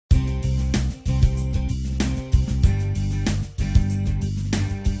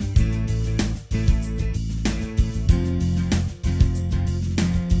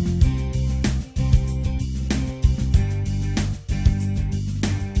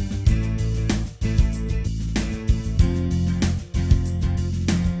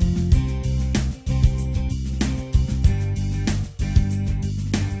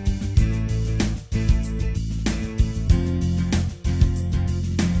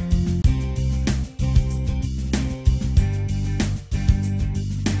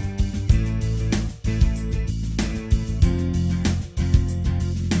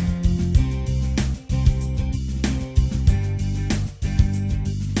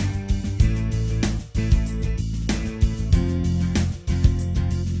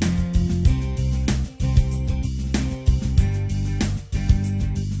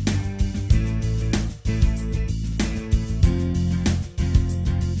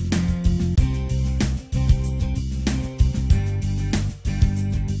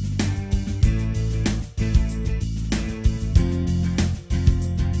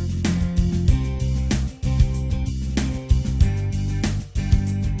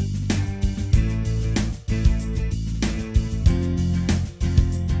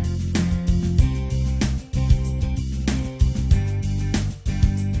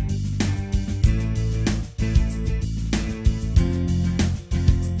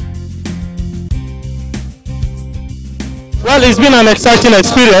Well, it's been an exciting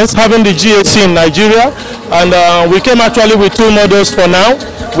experience having the GAC in Nigeria, and we came actually with 2 models for now.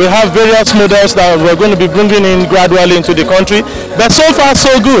 We have various models that we're going to be bringing in gradually into the country, but so far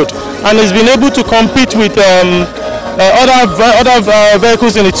so good, and it's been able to compete with other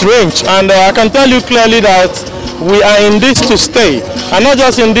vehicles in its range, and I can tell you clearly that we are in this to stay, and not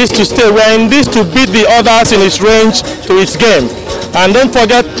just in this to stay, we are in this to beat the others in its range to its game. And don't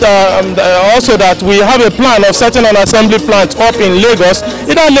forget also that we have a plan of setting an assembly plant up in Lagos,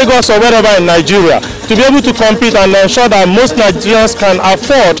 either Lagos or wherever in Nigeria, to be able to compete and ensure that most Nigerians can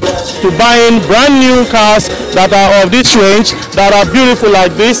afford to buy in brand new cars that are of this range, that are beautiful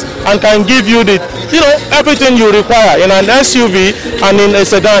like this, and can give you the, everything you require in an SUV and in a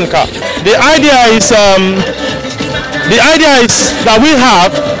sedan car. The idea is that we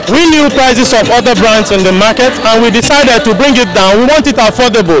knew prices of other brands in the market, and we decided to bring it down. We want it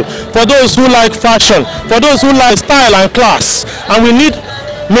affordable for those who like fashion, for those who like style and class, and we need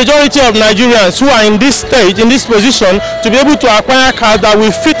majority of Nigerians who are in this stage, in this position, to be able to acquire cars that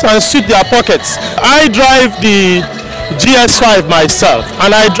will fit and suit their pockets. I drive the GS5 myself,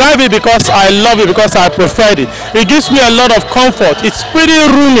 and I drive it because I love it, because I prefer it. It gives me a lot of comfort. It's pretty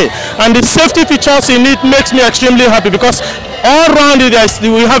roomy, and the safety features in it makes me extremely happy because all around it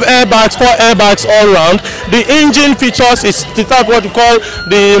we have airbags, 4 airbags all around. The engine features is the type what we call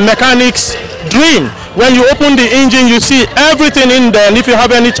the mechanic's dream. When you open the engine, you see everything in there, and if you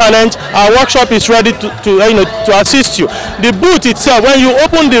have any challenge, our workshop is ready to assist you. The boot itself, when you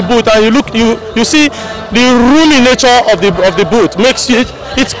open the boot and you look, you see the roomy nature of the boot. Makes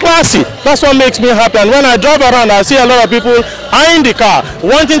it's classy. That's what makes me happy. And when I drive around, I see a lot of people eyeing the car,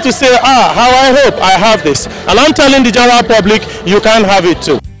 wanting to say, how I hope I have this. And I'm telling the general public, you can have it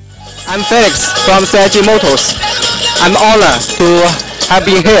too. I'm Felix from GAC Motors. I'm honored to have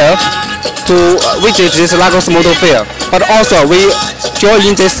been here to visit this Lagos Motor Fair, but also we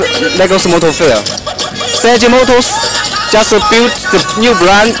join this Lagos Motor Fair. GAC Motors just built the new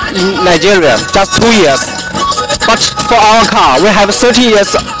brand in Nigeria just 2 years, but for our car we have 30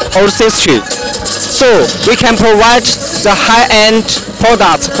 years old history, so we can provide the high-end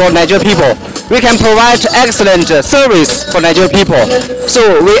products for Nigerian people. We can provide excellent service for Nigerian people,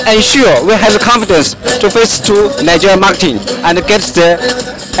 so we ensure we have the confidence to face to Nigerian marketing and get the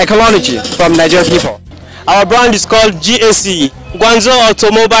technology from Nigerian people. Our brand is called GAC, Guangzhou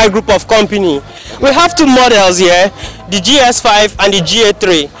Automobile Group of Company. We have 2 models here, the GS5 and the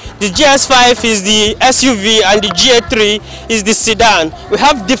GA3. The GS5 is the SUV and the GA3 is the sedan. We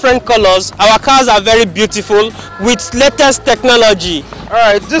have different colors. Our cars are very beautiful with latest technology.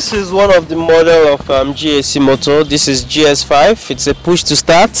 Alright, this is one of the model of GAC motor. This is GS5. It's a push to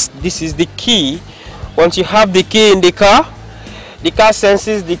start. This is the key. Once you have the key in the car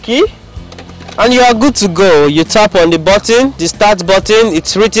senses the key, and you are good to go. You tap on the button, the start button.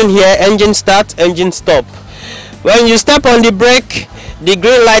 It's written here, engine start, engine stop. When you step on the brake, the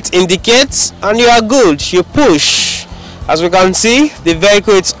green light indicates, and you are good. You push. As we can see, the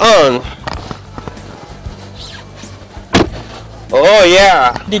vehicle is on. Oh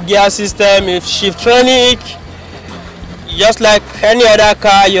yeah, the gear system is shiftronic. Just like any other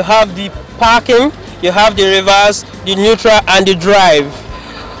car, you have the parking, you have the reverse, the neutral, and the drive.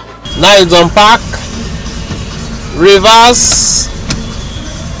 Now it's on park, reverse,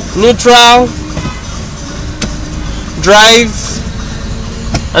 neutral, drive,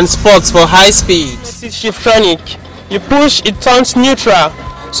 and sports for high speed. It's shiftronic. You push, it turns neutral.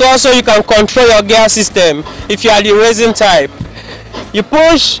 So also you can control your gear system if you are the racing type. You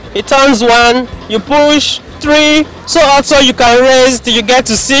push, it turns 1, you push 3, so also you can raise till you get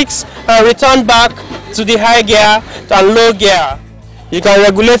to 6 and return back to the high gear and low gear. You can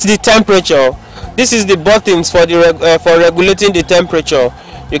regulate the temperature. This is the buttons for regulating the temperature.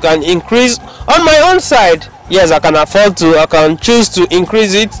 You can increase. On my own side, yes, I can choose to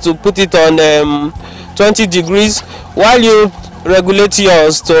increase it, to put it on 20 degrees, while you regulate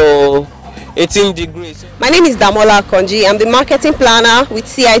yours to 18 degrees. My name is Damola Konji. I'm the marketing planner with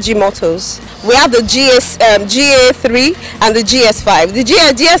GAC Motors. We have the GA3 and the GS5. The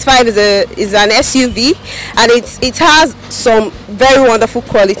GS5 is an SUV, and it has some very wonderful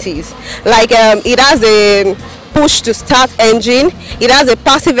qualities. Like it has a push to start engine. It has a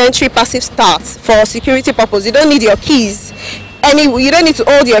passive entry, passive start for security purpose. You don't need your keys. you don't need to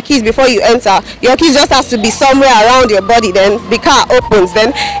hold your keys before you enter. Your keys just has to be somewhere around your body, then the car opens. Then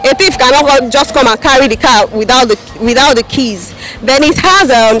a thief cannot just come and carry the car without the keys. Then it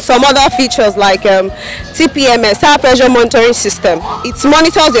has some other features like TPMS, tire pressure monitoring system. It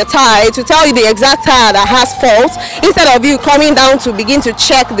monitors your tire to tell you the exact tire that has fault, instead of you coming down to begin to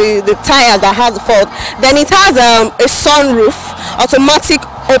check the tires that has fault. Then it has a sunroof, automatic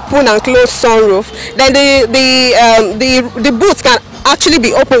open and close sunroof. Then the boots can actually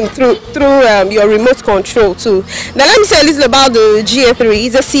be opened through your remote control too. Now let me say a little about the GA3.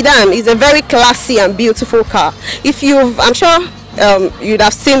 It's a sedan. It's a very classy and beautiful car. I'm sure you'd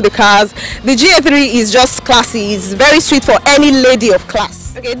have seen the cars. The GA3 is just classy. It's very sweet for any lady of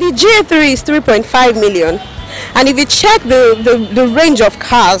class. Okay, the GA3 is 3.5 million. And if you check the range of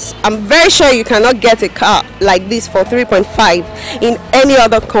cars, I'm very sure you cannot get a car like this for 3.5 in any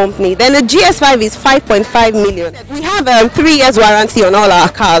other company. Then the GS5 is 5.5 million. We have 3 years warranty on all our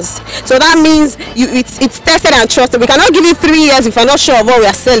cars. So that means it's tested and trusted. We cannot give you 3 years if we're not sure of what we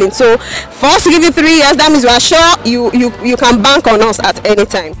are selling. So for us to give you 3 years, that means we are sure you can bank on us at any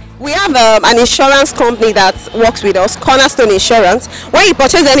time. We have an insurance company that works with us, Cornerstone Insurance. When you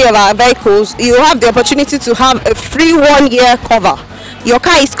purchase any of our vehicles, you have the opportunity to have a free 1-year cover. Your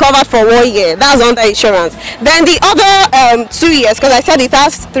car is covered for 1 year. That's under insurance. Then the other 2 years, because I said it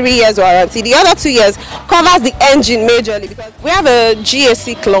has 3 years warranty, the other 2 years covers the engine majorly, because we have a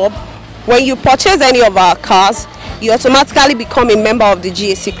GAC club. When you purchase any of our cars, you automatically become a member of the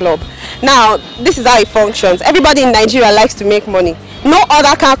GAC club. Now, this is how it functions. Everybody in Nigeria likes to make money. No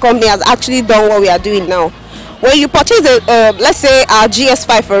other car company has actually done what we are doing now. When you purchase let's say our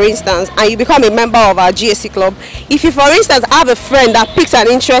GS5 for instance, and you become a member of our GAC club, if you for instance have a friend that picks an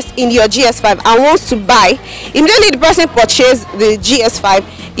interest in your GS5 and wants to buy, immediately the person purchases the GS5,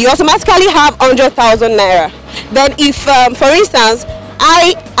 you automatically have 100,000 naira. Then if for instance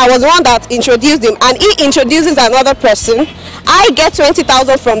I was the one that introduced him and he introduces another person, I get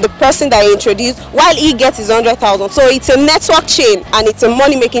 20,000 from the person that he introduced while he gets his 100,000. So it's a network chain and it's a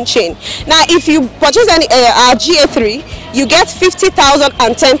money-making chain. Now, if you purchase our GA3, you get 50,000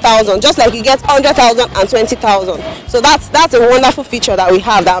 and 10,000, just like you get 100,000 and 20,000. So that's a wonderful feature that we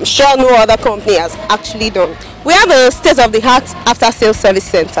have that I'm sure no other company has actually done. We have a state-of-the-art after-sales service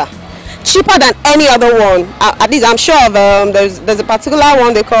center. Cheaper than any other one. At least I'm sure of there's a particular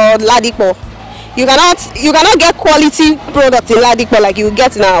one they call Ladipo. You cannot get quality product in Ladipo like you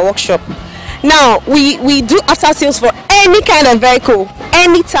get in our workshop. Now we do after sales for any kind of vehicle,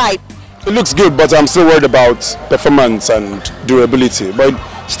 any type. It looks good, but I'm still worried about performance and durability. But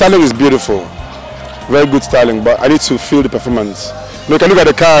styling is beautiful, very good styling. But I need to feel the performance. You can look at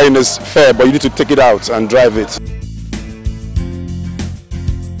the car and it's fair, but you need to take it out and drive it.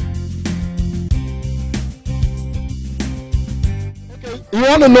 You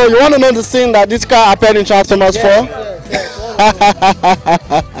want to know the scene that this car appeared in Transformers 4?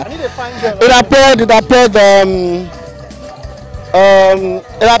 It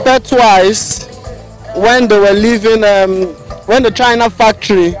appeared twice when they were leaving when the China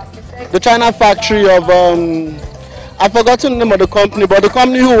factory of I've forgotten the name of the company, but the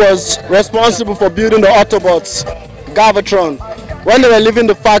company who was responsible for building the Autobots, Galvatron, when they were leaving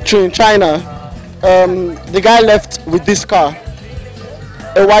the factory in China, the guy left with this car,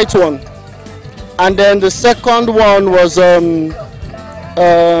 a white one, and then the second one was in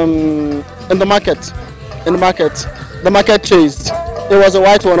the market. The market chased. It was a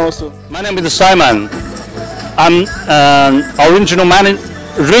white one also. My name is Simon. I'm regional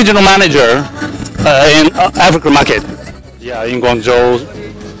manager in African market. Yeah, in Guangzhou,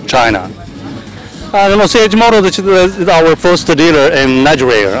 China. GAC Motors is our first dealer in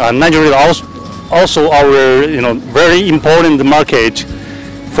Nigeria. Nigeria is also our very important market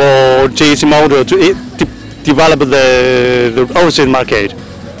for GAC Motors to develop the overseas market.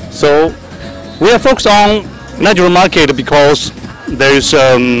 So we are focused on Nigerian market because there is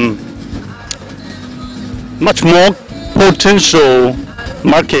much more potential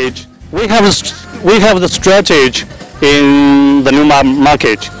market. We have the strategy in the new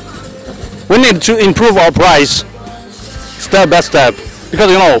market. We need to improve our price step by step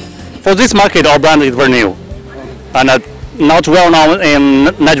because for this market our brand is very new and not well known in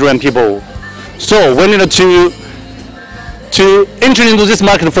Nigerian people. So we need to enter into this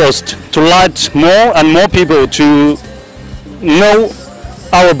market first to let more and more people to know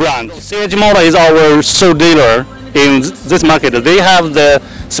our brand. GAC Motors is our sole dealer in this market. They have the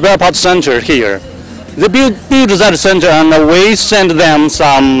spare parts center here. They build that center and we send them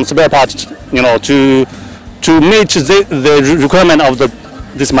some spare parts, to meet the requirement of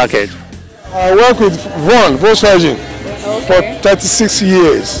this market. I work with Volkswagen for 36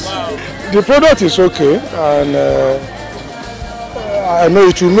 years. The product is okay, and I know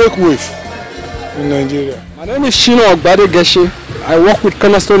it will make wave in Nigeria. My name is Shino Ogbadegeshi. I work with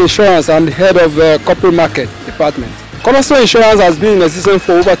Cornerstone Insurance and the head of the corporate market department. Cornerstone Insurance has been in existence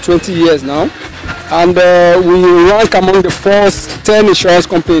for over 20 years now, and we rank among the first 10 insurance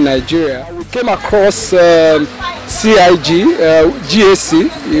companies in Nigeria. We came across CIG, GAC,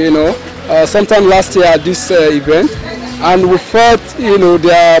 sometime last year at this event, and we felt,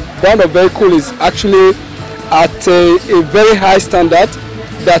 their brand of vehicle is actually at a very high standard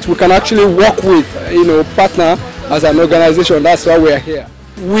that we can actually work with, partner as an organization. That's why we are here.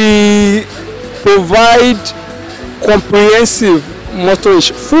 We provide full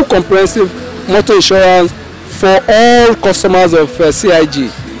comprehensive motor insurance for all customers of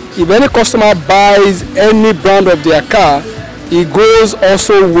CIG. If any customer buys any brand of their car, it goes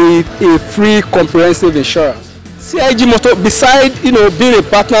also with a free comprehensive insurance. CIG Motor, besides being a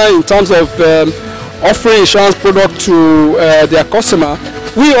partner in terms of offering insurance product to their customer,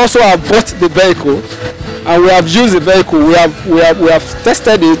 we also have bought the vehicle and we have used the vehicle. We have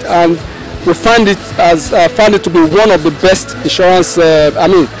tested it, and we found it to be one of the best insurance,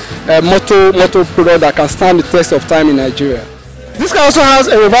 motor product that can stand the test of time in Nigeria. This car also has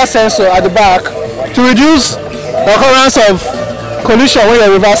a reverse sensor at the back to reduce the occurrence of collision when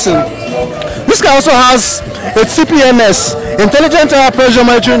you're reversing. This car also has a TPMS, Intelligent Tire Pressure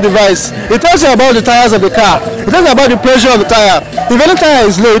Monitoring Device. It tells you about the tires of the car. It tells you about the pressure of the tire. If any tire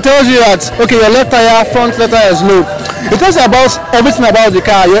is low, it tells you that, okay, your left tire, front left tire is low. It tells you about everything about the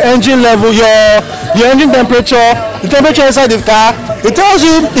car, your engine level, your engine temperature, the temperature inside the car. It tells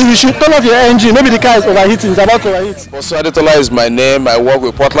you if you should turn off your engine, maybe the car is overheating, it's about to overheat. Bosu Adetola is my name. I work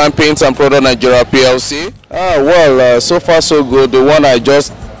with Portland Paints and Product Nigeria PLC. So far so good. The one I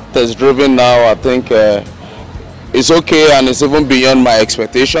just test driven now, I think it's okay, and it's even beyond my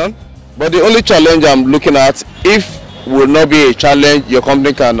expectation. But the only challenge I'm looking at, if will not be a challenge, your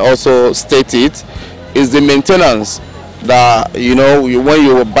company can also state it, is the maintenance. That when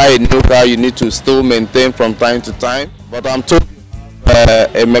you buy a new car, you need to still maintain from time to time. But I'm told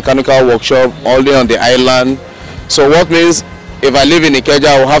a mechanical workshop only on the island. So what means if I live in Ikeja,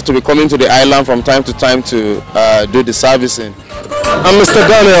 I will have to be coming to the island from time to time to do the servicing. I'm Mr.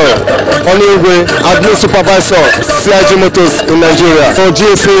 Daniel Oniwe, Admin Supervisor, CIG Motors in Nigeria. So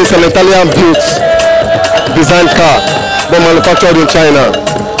GAC is an Italian-built design car, but manufactured in China.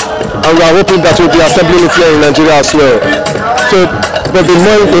 And we are hoping that we'll be assembling it here in Nigeria as well. So, but the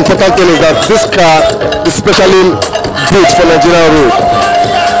more important thing is that this car is specially built for Nigerian road.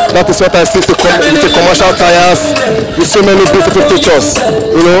 That is what I see with the commercial tires, with so many beautiful features,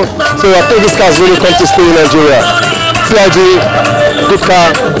 So I think this car is really come to stay in Nigeria. CIG, good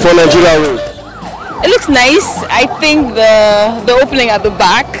car for Nigeria road. It looks nice. I think the opening at the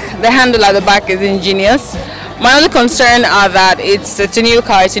back, the handle at the back is ingenious. My only concern are that it's a new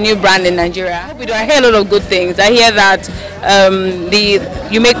car, it's a new brand in Nigeria. I hear a lot of good things. I hear that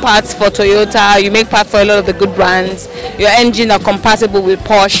you make parts for Toyota, you make parts for a lot of the good brands. Your engines are compatible with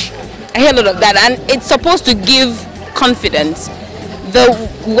Porsche. I hear a lot of that, and it's supposed to give confidence. The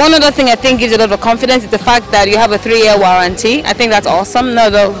one other thing I think gives a lot of confidence is the fact that you have a 3-year warranty. I think that's awesome.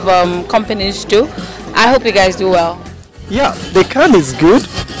 Not a lot of companies do. I hope you guys do well. Yeah, the car is good,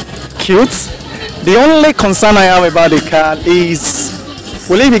 cute. The only concern I have about the car is,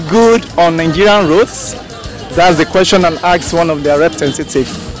 will it be good on Nigerian roads? That's the question I'll ask one of their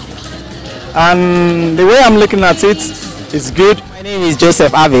representatives. And the way I'm looking at it is good. My name is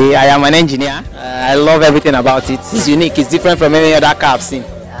Joseph Abe. I am an engineer. I love everything about it. It's unique. It's different from any other car I've seen.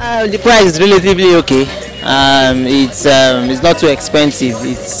 The price is relatively okay. It's not too expensive.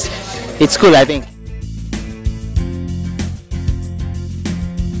 It's cool, I think.